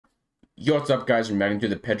Yo, what's up, guys? We're back into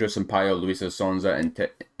the Pedro Sampaio, Luisa Sonza,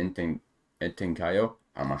 and Entencayo.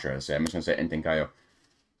 I'm not sure how to say it. I'm just going to say Entencayo.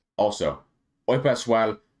 Also, hoy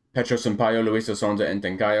pessoal, Pedro Sampaio, Luisa Sonza,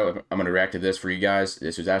 Entencayo. I'm going to react to this for you guys.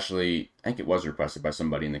 This was actually, I think it was requested by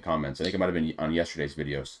somebody in the comments. I think it might have been on yesterday's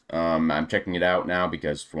videos. I'm checking it out now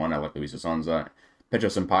because, for one, I like Luisa Sonza.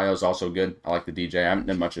 Pedro Sampaio is also good. I like the DJ. I haven't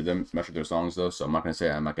done much of their songs, though, so I'm not going to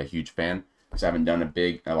say I'm like a huge fan because I haven't done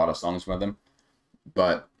a lot of songs with them.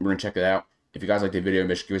 But we're going to check it out. If you guys like the video,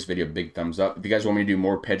 make sure to give this video a big thumbs up. If you guys want me to do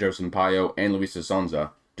more Pedro Sampaio and Luisa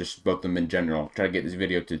Sonza, just both of them in general, try to get this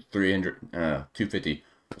video to 250.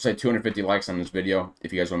 I'll say 250 likes on this video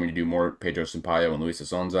if you guys want me to do more Pedro Sampaio and Luisa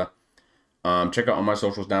Sonza. Check out all my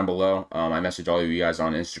socials down below. I message all of you guys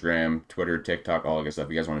on Instagram, Twitter, TikTok, all that good stuff.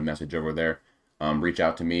 If you guys want to message over there, reach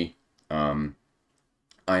out to me. I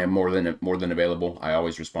am more than available. I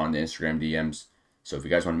always respond to Instagram DMs. So if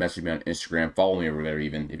you guys want to message me on Instagram, follow me over there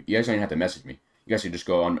even. If you guys don't even have to message me. You guys can just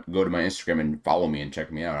go to my Instagram and follow me and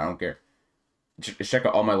check me out. I don't care. Just check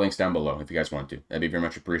out all my links down below if you guys want to. That'd be very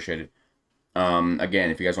much appreciated.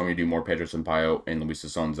 Again, if you guys want me to do more Pedro Sampaio and Luisa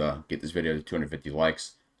Sonza, get this video to 250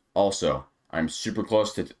 likes. Also, I'm super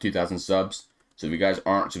close to 2,000 subs. So if you guys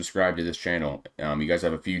aren't subscribed to this channel, you guys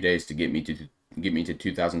have a few days to get me to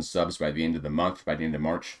 2,000 subs by the end of the month, by the end of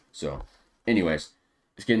March. So, anyways.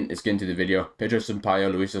 Let's get into the video. Pedro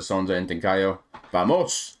Sampaio, Luisa Sonza, and Entencayo.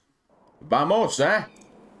 Vamos! Vamos, eh?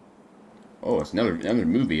 Oh, it's another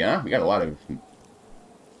movie, huh? We got a lot of...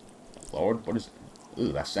 Lord, what is it?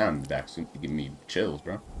 Ooh, that sound back's giving me chills,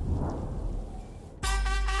 bro.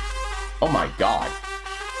 Oh my god.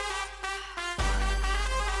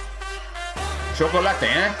 Chocolate,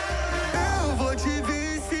 eh?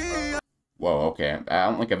 Whoa, okay. I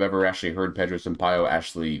don't think I've ever actually heard Pedro Sampaio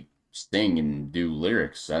actually sing and do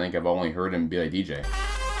lyrics. I think I've only heard him be a DJ.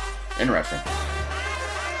 Interesting.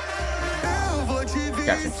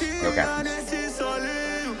 Captions. No captions.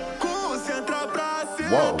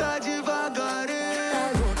 Whoa.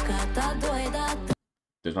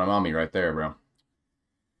 There's my mommy right there, bro.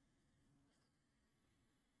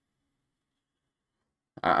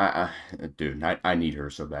 Dude, I need her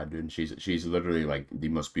so bad, dude. She's literally like the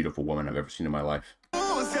most beautiful woman I've ever seen in my life.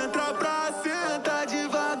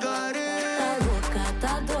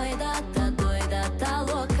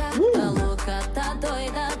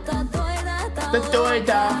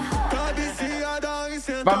 Doida.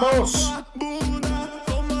 Vamos!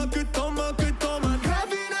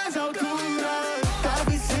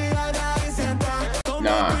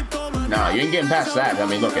 Nah, you ain't getting past that. I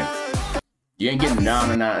mean, looking. You ain't getting,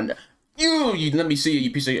 no. You let me see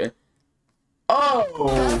you piece of...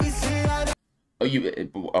 Oh,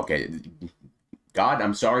 okay. God,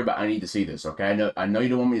 I'm sorry, but I need to see this, okay? I know you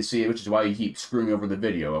don't want me to see it, which is why you keep screwing over the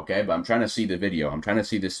video, okay? But I'm trying to see the video. I'm trying to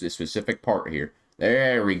see this specific part here.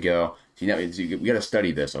 There we go. See, now, we gotta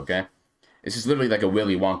study this, okay? This is literally like a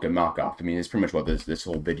Willy Wonka knockoff. I mean, it's pretty much what this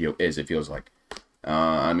whole video is, it feels like.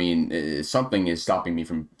 I mean, something is stopping me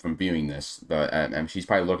from viewing this. But she's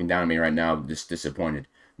probably looking down at me right now, just disappointed.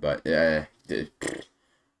 But,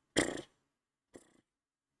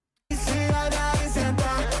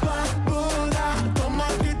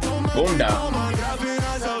 Bunda.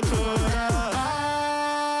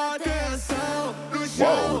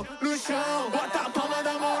 Whoa.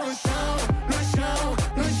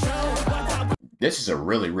 This is a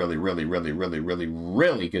really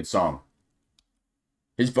good song.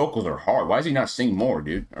 His vocals are hard. Why does he not sing more,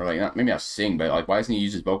 dude? Or like, maybe not sing, but like, why doesn't he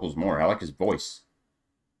use his vocals more? I like his voice.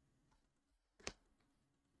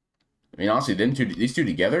 I mean, honestly, these two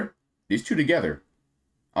together.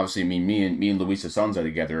 Obviously, I mean, me and Luisa Sonza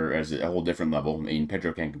together as a whole different level. I mean,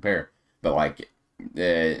 Pedro can't compare. But, like,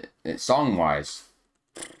 song-wise,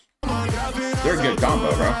 they're a good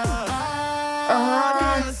combo, bro.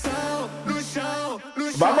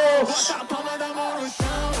 Vamos!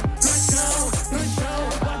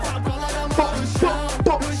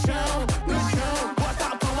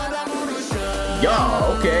 Yo,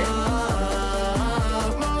 okay.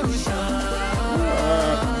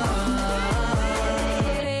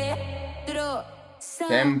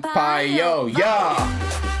 Sampaio, yeah.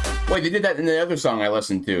 Wait, they did that in the other song I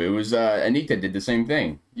listened to. It was Anita did the same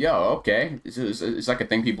thing. Yo, okay. It's like a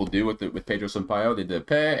thing people do with Pedro Sampaio. They did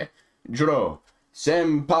Pedro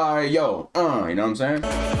Sampaio. You know what I'm saying?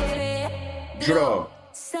 Pedro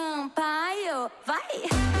Sampaio, vai.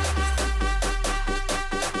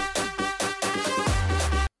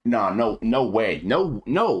 Nah, no way. No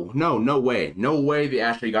way. No way they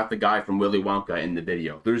actually got the guy from Willy Wonka in the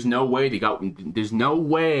video. There's no way they got the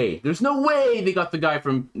guy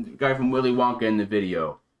from Willy Wonka in the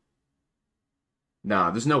video.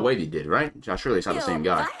 Nah, there's no way they did, right? Surely it's not the same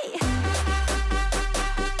guy.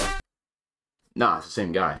 Nah, it's the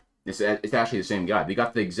same guy. It's actually the same guy. They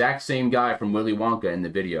got the exact same guy from Willy Wonka in the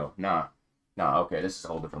video. Nah, okay, this is a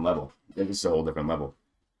whole different level. This is a whole different level.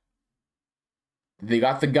 They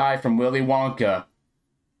got the guy from Willy Wonka,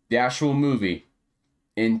 the actual movie,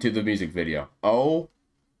 into the music video. Oh,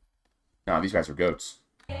 nah, these guys are goats.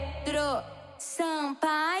 Pedro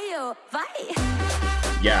Sampaio, vai.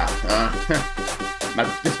 Yeah,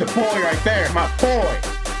 that's the boy right there, my boy.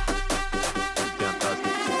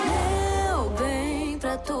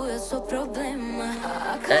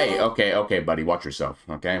 Hey, okay, buddy, watch yourself,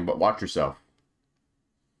 okay? But watch yourself.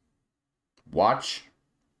 Watch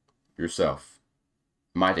yourself.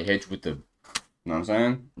 Might have hit you with the, you know what I'm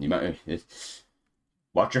saying? You might,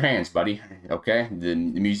 watch your hands, buddy, okay? The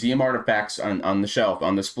museum artifacts on the shelf,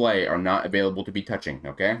 on display, are not available to be touching,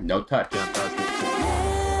 okay? No touch.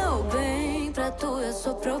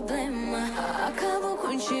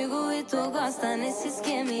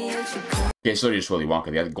 Okay, so just Willy Wonka.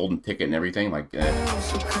 They had the golden ticket and everything, like. Oh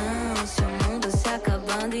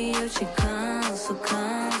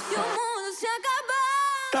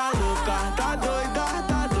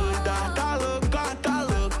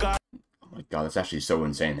my god, that's actually so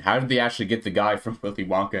insane. How did they actually get the guy from Willy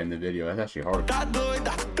Wonka in the video? That's actually hard.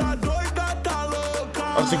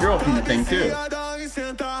 Oh, it's a girl from the thing too.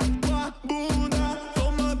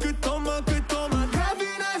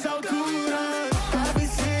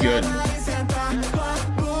 Good.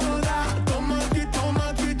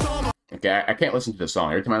 Okay, I can't listen to the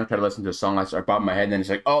song. Every time I try to listen to the song, I start bobbing my head, and then it's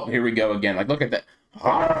like, oh, here we go again. Like, look at that.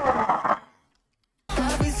 Oh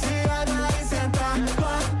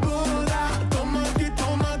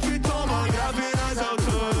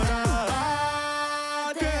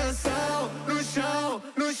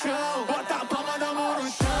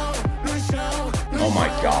my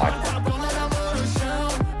god.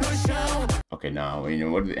 Okay, now you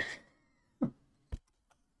know what?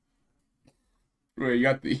 Wait,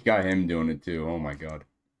 you got him doing it too. Oh my god.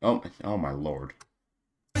 Oh my lord.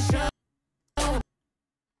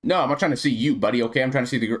 No, I'm not trying to see you, buddy. Okay, I'm trying to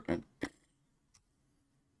see the girl.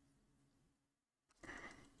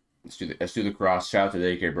 Let's do the cross. Shout out to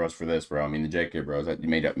the JK Bros for this, bro. I mean, the JK Bros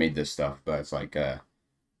made this stuff, but it's like,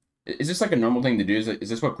 is this like a normal thing to do? Is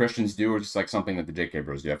this what Christians do, or is this like something that the JK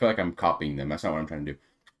Bros do? I feel like I'm copying them. That's not what I'm trying to do.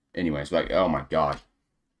 Anyways, like, oh my god.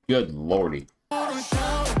 Good lordy.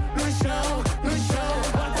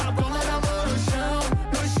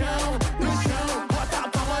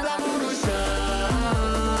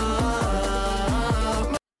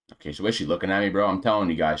 Okay, so is she looking at me, bro? I'm telling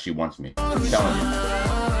you guys, she wants me. I'm telling you.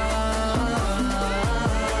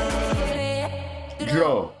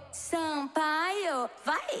 Joe. Sampaio,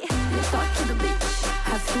 vai.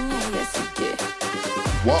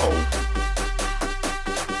 Whoa.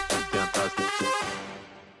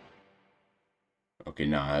 Okay,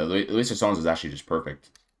 nah, Luisa Sonza is actually just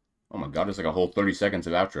perfect. Oh my god, it's like a whole 30 seconds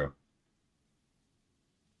of outro.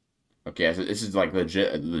 Okay, so this is like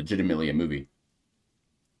legitimately a movie.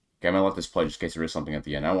 Okay, I'm gonna let this play just in case there is something at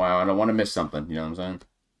the end. I don't want to miss something, you know what I'm saying?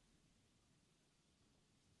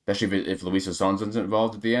 Especially if Luisa Sonza's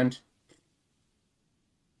involved at the end.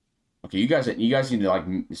 Okay, you guys need to like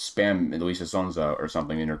spam Luisa Sonza or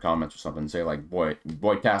something in your comments or something. Say like,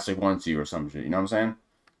 Boitastic wants you or some shit, you know what I'm saying?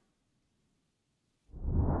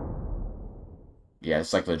 Yeah,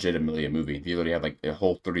 it's like legitimately a movie. They literally have like a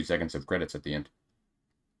whole 30 seconds of credits at the end.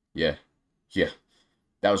 Yeah.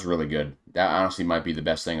 That was really good. That honestly might be the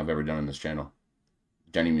best thing I've ever done on this channel.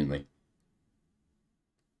 Genuinely.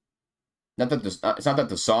 It's not that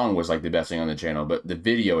the song was like the best thing on the channel, but the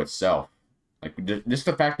video itself. Like, just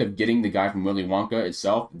the fact of getting the guy from Willy Wonka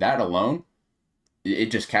itself, that alone,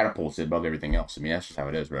 it just catapults it above everything else. I mean, that's just how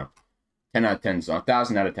it is, bro. 10 out of 10 song.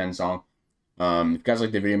 1,000 out of 10 song. If you guys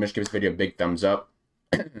like the video, make sure you give this video a big thumbs up.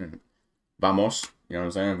 Vamos. You know what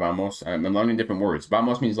I'm saying? Vamos. I'm learning different words.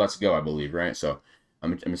 Vamos means let's go, I believe, right? So,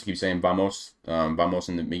 I'm going to keep saying vamos. Vamos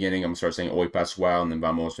in the beginning. I'm going to start saying hoy pascual, and then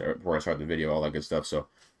vamos before I start the video, all that good stuff. So,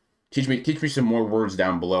 teach me some more words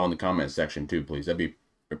down below in the comment section, too, please. That'd be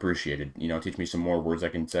appreciated. You know, teach me some more words I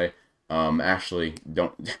can say. Actually,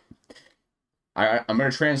 don't... I'm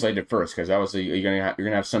going to translate it first, because obviously you're going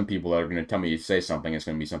to have some people that are going to tell me to say something, it's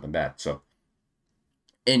going to be something bad. So,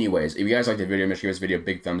 anyways, if you guys like the video, make sure you give this video a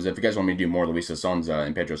big thumbs up. If you guys want me to do more Luisa Sonza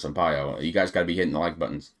and Pedro Sampaio, you guys got to be hitting the like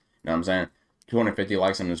buttons. You know what I'm saying? 250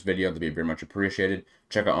 likes on this video, that'd be very much appreciated.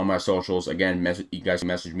 Check out all my socials. Again, you guys can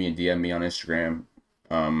message me and DM me on Instagram.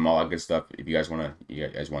 All that good stuff. If you guys want to,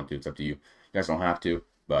 it's up to you. You guys don't have to,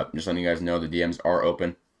 but just letting you guys know the DMs are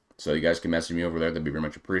open. So you guys can message me over there. That'd be very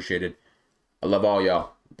much appreciated. I love all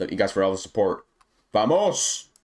y'all. Thank you guys for all the support. Vamos!